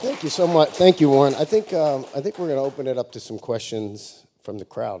 Thank you so much. Thank you, Warren. I think we're going to open it up to some questions from the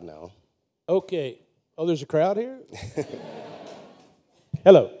crowd now. Okay. Oh, there's a crowd here?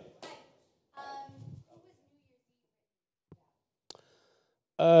 Hello.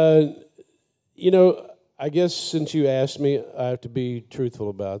 I guess since you asked me, I have to be truthful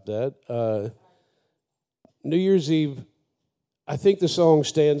about that. New Year's Eve, I think the song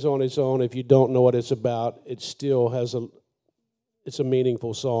stands on its own. If you don't know what it's about, it still has it's a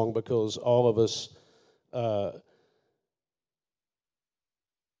meaningful song because all of us,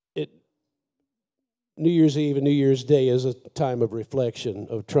 New Year's Eve and New Year's Day is a time of reflection,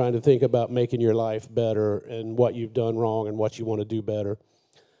 of trying to think about making your life better and what you've done wrong and what you want to do better.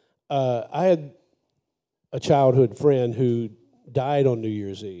 I had a childhood friend who died on New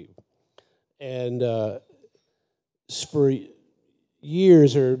Year's Eve. And for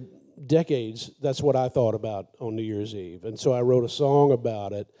years or decades, that's what I thought about on New Year's Eve. And so I wrote a song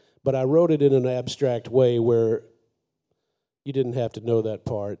about it, but I wrote it in an abstract way where you didn't have to know that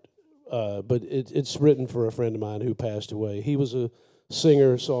part. But it's written for a friend of mine who passed away. He was a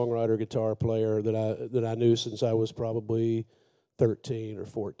singer, songwriter, guitar player that I knew since I was probably 13 or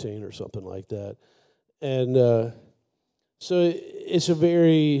 14 or something like that. And so it's a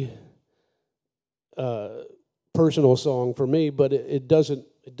very personal song for me, but it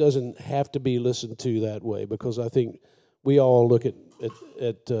doesn't have to be listened to that way because I think we all look at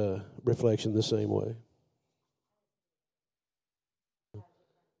reflection the same way.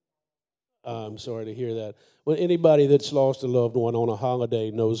 I'm sorry to hear that. Well, anybody that's lost a loved one on a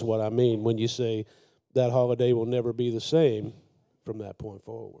holiday knows what I mean when you say that holiday will never be the same from that point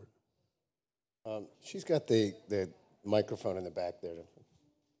forward. She's got the microphone in the back there.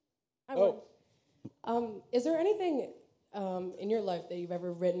 Is there anything in your life that you've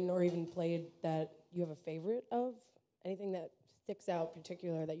ever written or even played that you have a favorite of? Anything that sticks out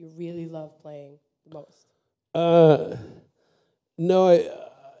particular that you really love playing the most? No,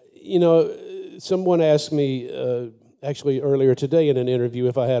 someone asked me actually earlier today in an interview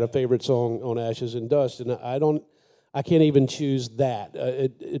if I had a favorite song on Ashes and Dust, and I can't even choose that.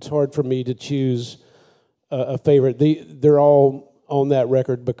 It's hard for me to choose a favorite. They're all on that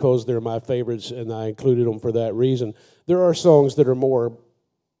record because they're my favorites, and I included them for that reason. There are songs that are more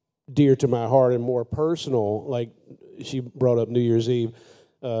dear to my heart and more personal, like she brought up New Year's Eve.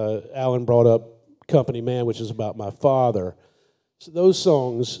 Alan brought up Company Man, which is about my father. So those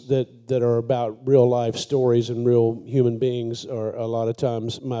songs that are about real life stories and real human beings are a lot of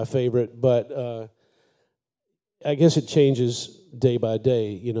times my favorite, but I guess it changes day by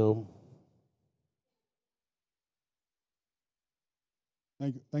day,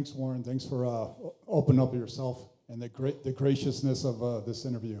 Thanks, Warren. Thanks for opening up yourself and the graciousness of this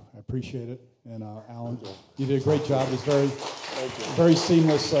interview. I appreciate it. And Alan, you did a great job. It was very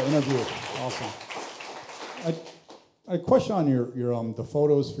seamless interview. Awesome. I had a question on your the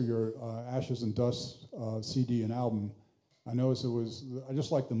photos for your Ashes and Dust CD and album. I noticed I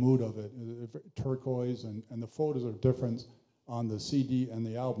just like the mood of it, turquoise, and the photos are different on the CD and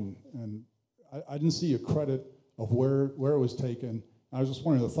the album. And I didn't see a credit of where it was taken. I was just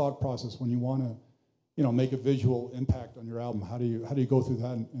wondering the thought process when you want to, make a visual impact on your album. How do you go through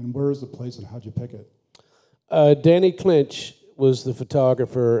that, and where is the place, and how'd you pick it? Danny Clinch was the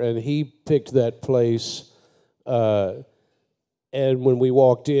photographer, and he picked that place. And when we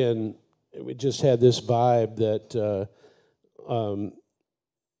walked in, we just had this vibe that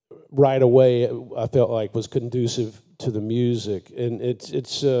right away I felt like was conducive to the music. And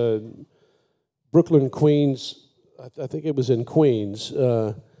it's Brooklyn, Queens. I think it was in Queens.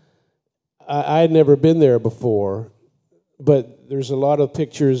 I had never been there before, but there's a lot of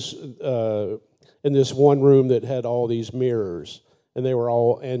pictures in this one room that had all these mirrors, and they were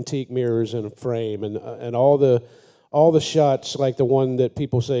all antique mirrors in a frame, and all the shots, like the one that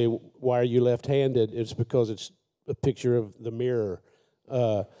people say, "Why are you left-handed?" It's because it's a picture of the mirror.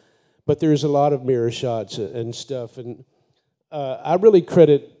 But there's a lot of mirror shots and stuff, and I really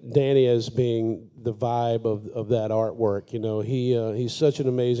credit Danny as being the vibe of that artwork. You know, he's such an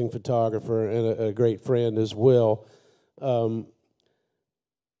amazing photographer and a great friend as well.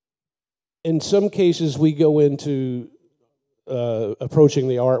 In some cases, we go into approaching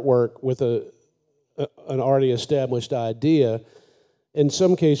the artwork with an already established idea. In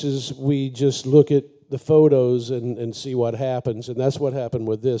some cases, we just look at the photos and see what happens, and that's what happened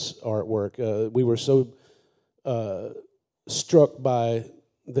with this artwork. We were so struck by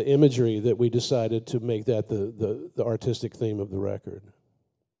the imagery that we decided to make that the artistic theme of the record.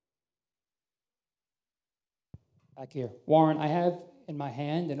 Back here. Warren, I have in my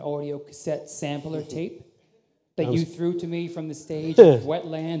hand an audio cassette sampler tape that you threw to me from the stage of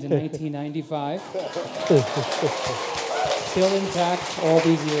Wetlands in 1995. Still intact all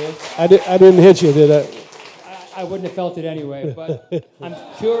these years. I didn't hit you, did I? I wouldn't have felt it anyway, but I'm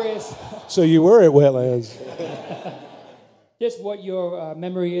curious. So you were at Wetlands. Just what your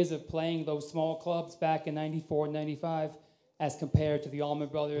memory is of playing those small clubs back in 94 and 95 as compared to the Allman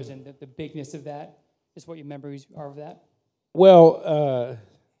Brothers and the bigness of that. Just what your memories are of that. Well,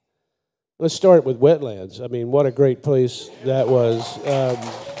 let's start with Wetlands. I mean, what a great place that was.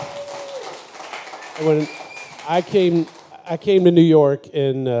 When I came to New York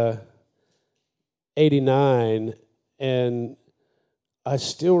in '89, and I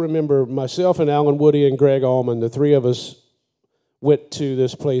still remember myself and Alan Woody and Greg Allman, the three of us, went to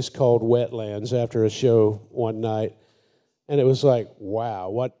this place called Wetlands after a show one night, and it was like, wow,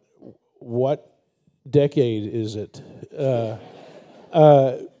 what decade is it?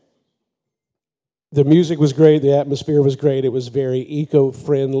 The music was great, the atmosphere was great, it was very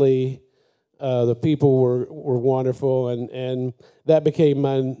eco-friendly, the people were wonderful, and that became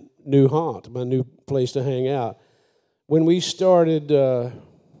my new haunt, my new place to hang out. When we started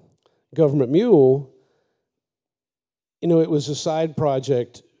Government Mule, you know, it was a side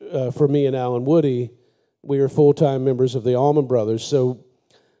project for me and Alan Woody. We were full-time members of the Allman Brothers, so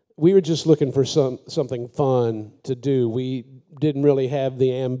we were just looking for something fun to do. We didn't really have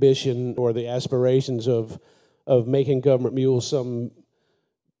the ambition or the aspirations of making Government Mule some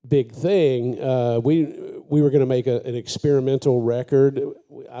big thing. We were going to make an experimental record.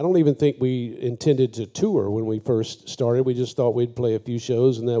 I don't even think we intended to tour when we first started. We just thought we'd play a few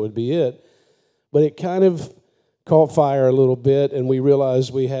shows and that would be it. But it kind of caught fire a little bit, and we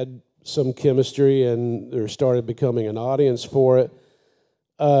realized we had some chemistry, and there started becoming an audience for it.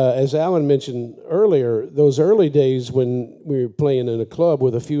 As Alan mentioned earlier, those early days when we were playing in a club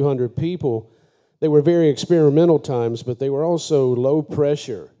with a few hundred people, they were very experimental times, but they were also low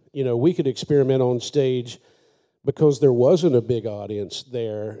pressure. You know, we could experiment on stage because there wasn't a big audience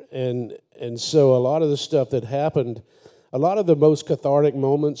there, and so a lot of the stuff that happened, a lot of the most cathartic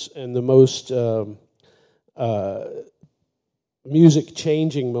moments and the most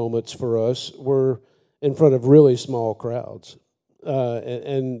music-changing moments for us were in front of really small crowds.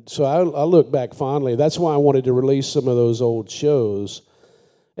 And so I look back fondly. That's why I wanted to release some of those old shows.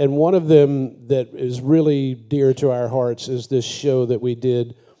 And one of them that is really dear to our hearts is this show that we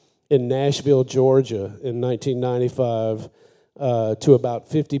did in Nashville, Georgia in 1995 to about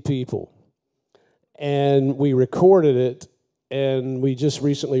 50 people. And we recorded it, and we just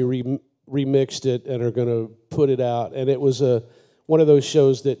recently remixed it and are going to put it out. And it was one of those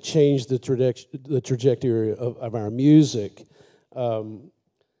shows that changed the trajectory of our music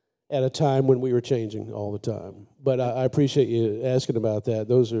at a time when we were changing all the time. But I appreciate you asking about that.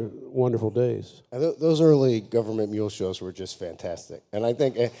 Those are wonderful days. Those early Government Mule shows were just fantastic. And I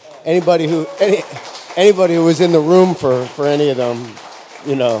think anybody who was in the room for any of them,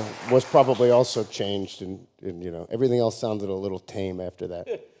 you know, was probably also changed. And you know, everything else sounded a little tame after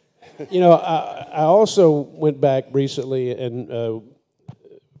that. You know, I also went back recently and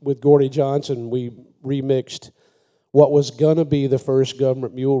with Gordy Johnson, we remixed what was going to be the first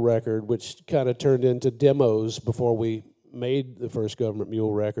Government Mule record, which kind of turned into demos before we made the first Government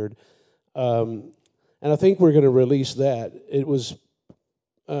Mule record. And I think we're going to release that. It was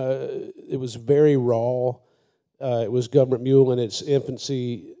very raw. It was Government Mule in its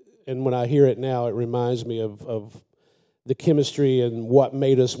infancy, and when I hear it now, it reminds me of the chemistry and what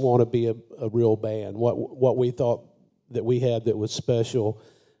made us want to be a real band, what we thought that we had that was special.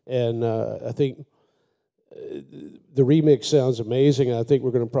 And I think the remix sounds amazing. I think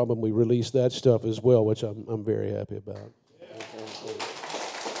we're going to probably release that stuff as well, which I'm very happy about.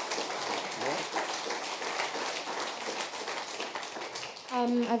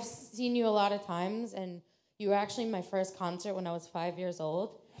 I've seen you a lot of times, and you were actually in my first concert when I was 5 years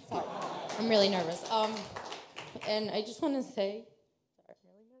old. So I'm really nervous. And I just want to say, sorry,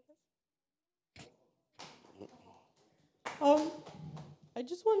 I'm really nervous. I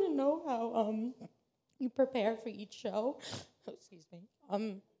just want to know how you prepare for each show. Excuse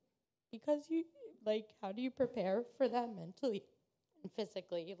me. Because how do you prepare for that mentally and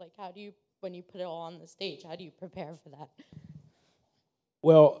physically? Like, how do you, when you put it all on the stage, how do you prepare for that?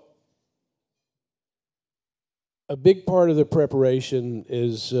 Well, a big part of the preparation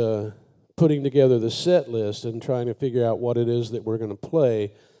is putting together the set list and trying to figure out what it is that we're going to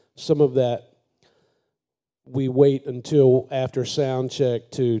play. Some of that we wait until after sound check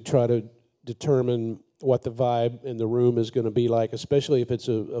to try to determine what the vibe in the room is going to be like, especially if it's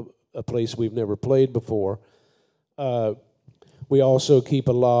a place we've never played before. We also keep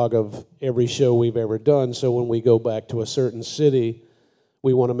a log of every show we've ever done, so when we go back to a certain city,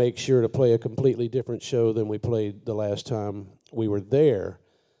 we want to make sure to play a completely different show than we played the last time we were there.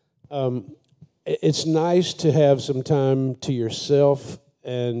 It's nice to have some time to yourself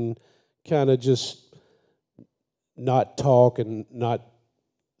and kind of just not talk and not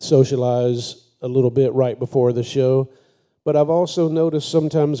socialize a little bit right before the show. But I've also noticed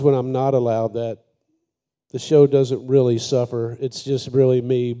sometimes when I'm not allowed that, the show doesn't really suffer. It's just really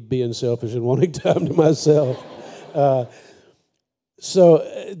me being selfish and wanting time to myself.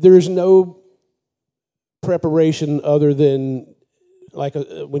 So there's no preparation other than like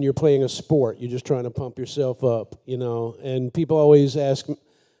when you're playing a sport, you're just trying to pump yourself up, you know. And people always ask,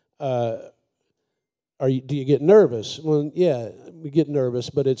 do you get nervous? Well, yeah, we get nervous,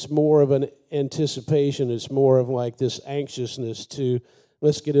 but it's more of an anticipation. It's more of like this anxiousness to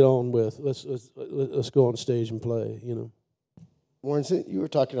let's get it on with. Let's go on stage and play, you know. Warren, you were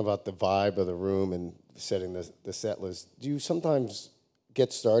talking about the vibe of the room and setting the set list. Do you sometimes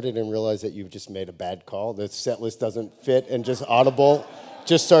get started and realize that you've just made a bad call? The set list doesn't fit and just audible,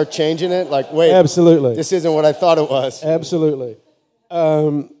 just start changing it? Like, wait, absolutely, this isn't what I thought it was. Absolutely.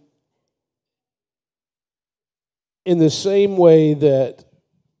 In the same way that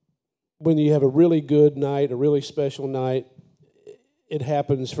when you have a really good night, a really special night, it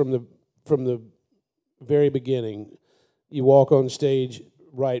happens from the very beginning. You walk on stage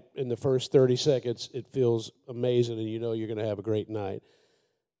right in the first 30 seconds, it feels amazing, and you know you're going to have a great night.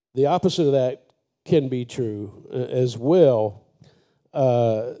 The opposite of that can be true as well.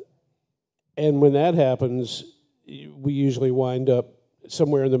 And when that happens, we usually wind up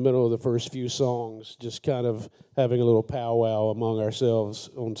somewhere in the middle of the first few songs, just kind of having a little powwow among ourselves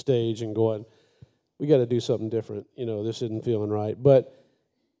on stage and going, we got to do something different. You know, this isn't feeling right. But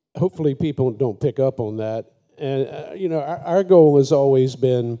hopefully people don't pick up on that. And, you know, our goal has always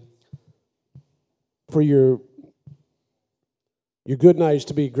been for your good nights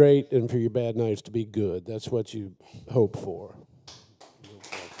to be great and for your bad nights to be good. That's what you hope for.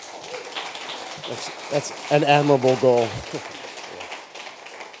 That's an admirable goal.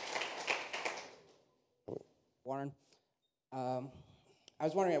 Warren, I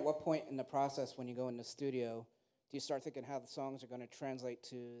was wondering at what point in the process when you go in the studio do you start thinking how the songs are going to translate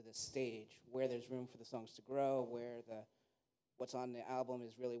to the stage, where there's room for the songs to grow, where what's on the album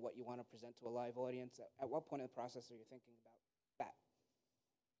is really what you want to present to a live audience? At what point in the process are you thinking about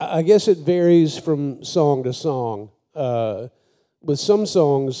that? I guess it varies from song to song. With some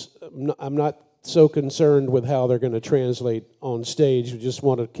songs, I'm not so concerned with how they're going to translate on stage. You just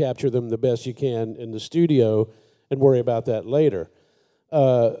want to capture them the best you can in the studio and worry about that later.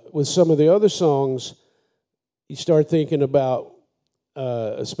 With some of the other songs, you start thinking about,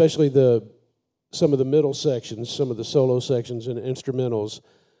 especially some of the middle sections, some of the solo sections and instrumentals,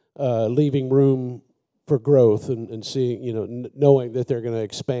 leaving room for growth and seeing, you know, knowing that they're going to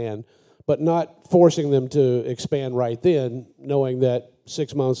expand, but not forcing them to expand right then, knowing that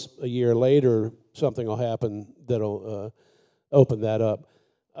 6 months, a year later, something will happen that'll open that up.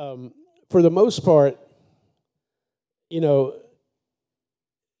 For the most part, you know,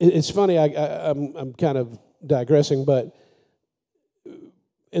 it's funny. I'm kind of digressing, but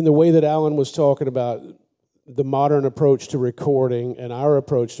in the way that Alan was talking about the modern approach to recording and our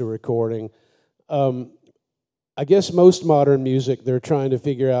approach to recording, I guess most modern music, they're trying to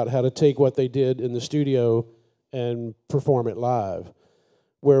figure out how to take what they did in the studio and perform it live,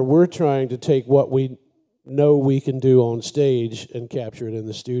 where we're trying to take what we know we can do on stage and capture it in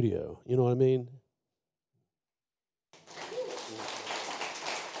the studio. You know what I mean?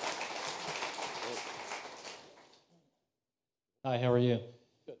 Hi, how are you?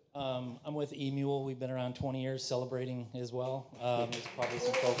 I'm with E-Mule. We've been around 20 years celebrating as well. There's probably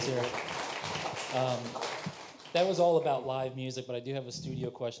some folks here. That was all about live music, but I do have a studio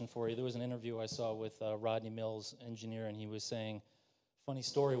question for you. There was an interview I saw with Rodney Mills, engineer, and he was saying, funny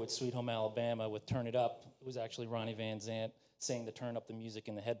story with Sweet Home Alabama with Turn It Up. It was actually Ronnie Van Zant saying to turn up the music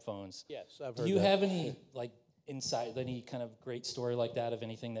in the headphones. Yes, I've heard that. Do you have any, like, inside, any kind of great story like that of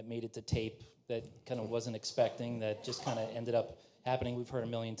anything that made it to tape that kind of wasn't expecting, that just kind of ended up happening? We've heard a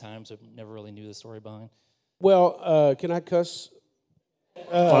million times, but never really knew the story behind. Well, can I cuss?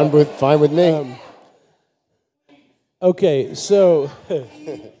 Fine with me. Okay, so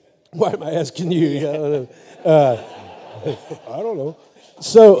why am I asking you? I don't know.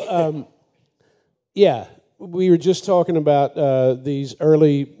 So, yeah, we were just talking about these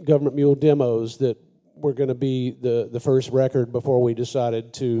early Government Mule demos that were going to be the first record before we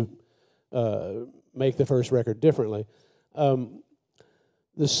decided to make the first record differently.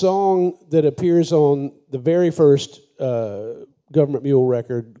 The song that appears on the very first Government Mule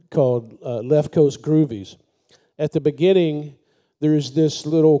record called Left Coast Groovies. At the beginning, there's this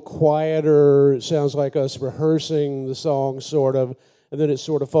little quieter, it sounds like us rehearsing the song sort of, and then it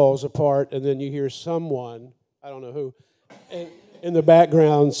sort of falls apart, and then you hear someone, I don't know who, in the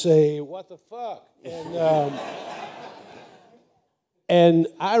background say, "What the fuck?" And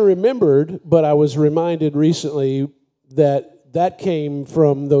I remembered, but I was reminded recently that came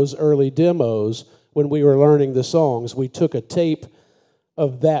from those early demos when we were learning the songs. We took a tape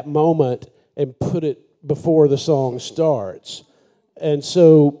of that moment and put it before the song starts. And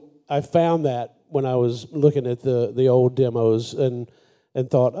so I found that when I was looking at the old demos and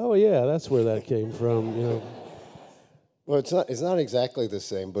thought, oh yeah, that's where that came from, you know. Well, it's not exactly the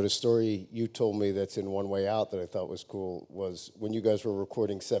same, but a story you told me that's in One Way Out that I thought was cool was when you guys were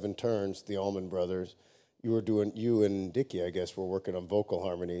recording Seven Turns, the Allman Brothers, you and Dickie, I guess, were working on vocal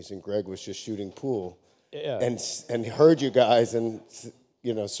harmonies, and Greg was just shooting pool, and heard you guys and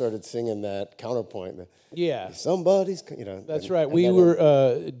started singing that counterpoint. Yeah, somebody's That's right. We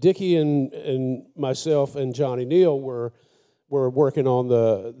were Dickie and myself and Johnny Neal were working on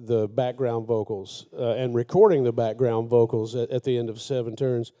the background vocals and recording the background vocals at the end of Seven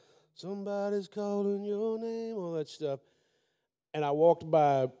Turns. Somebody's calling your name, all that stuff. And I walked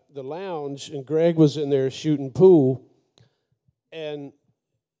by the lounge, and Greg was in there shooting pool, and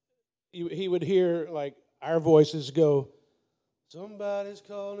he would hear, like, our voices go, "Somebody's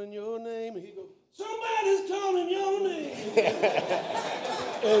calling your name," and he'd go, "Somebody's calling your name."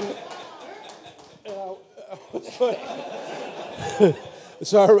 and I was like,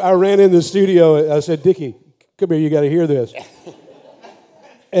 so I ran in the studio, and I said, "Dickie, come here, you got to hear this."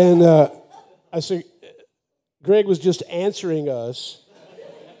 And I said, Greg was just answering us,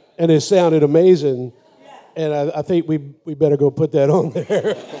 and it sounded amazing. And I think we better go put that on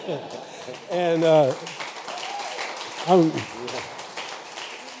there. And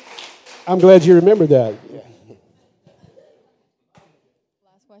I'm glad you remembered that.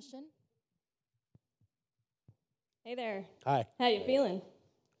 Last question. Hey there. Hi. How you feeling?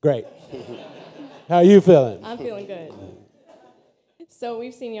 Great. How are you feeling? I'm feeling good. So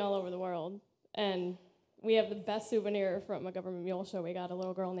we've seen you all over the world, and we have the best souvenir from a Government Mule show. We got a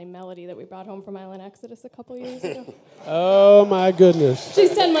little girl named Melody that we brought home from Island Exodus a couple years ago. Oh, my goodness.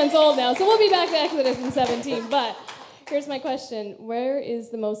 She's 10 months old now, so we'll be back to Exodus in 17. But here's my question. Where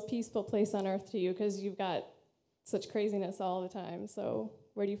is the most peaceful place on earth to you? Because you've got such craziness all the time. So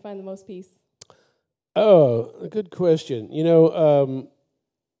where do you find the most peace? Oh, a good question. You know,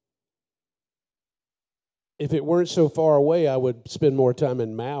 if it weren't so far away, I would spend more time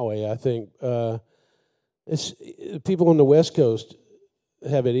in Maui, I think. People on the West Coast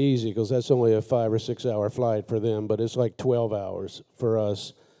have it easy because that's only a 5 or 6 hour flight for them, but it's like 12 hours for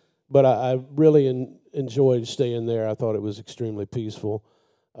us. But I really enjoyed staying there. I thought it was extremely peaceful.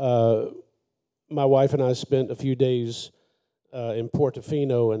 My wife and I spent a few days in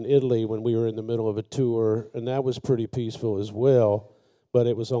Portofino in Italy when we were in the middle of a tour, and that was pretty peaceful as well, but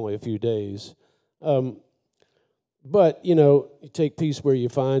it was only a few days. But, you know, you take peace where you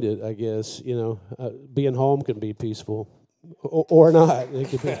find it, I guess. You know, being home can be peaceful, or not. It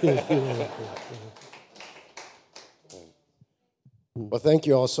could be, Well, thank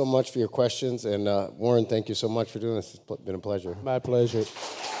you all so much for your questions. And Warren, thank you so much for doing this. It's been a pleasure. My pleasure.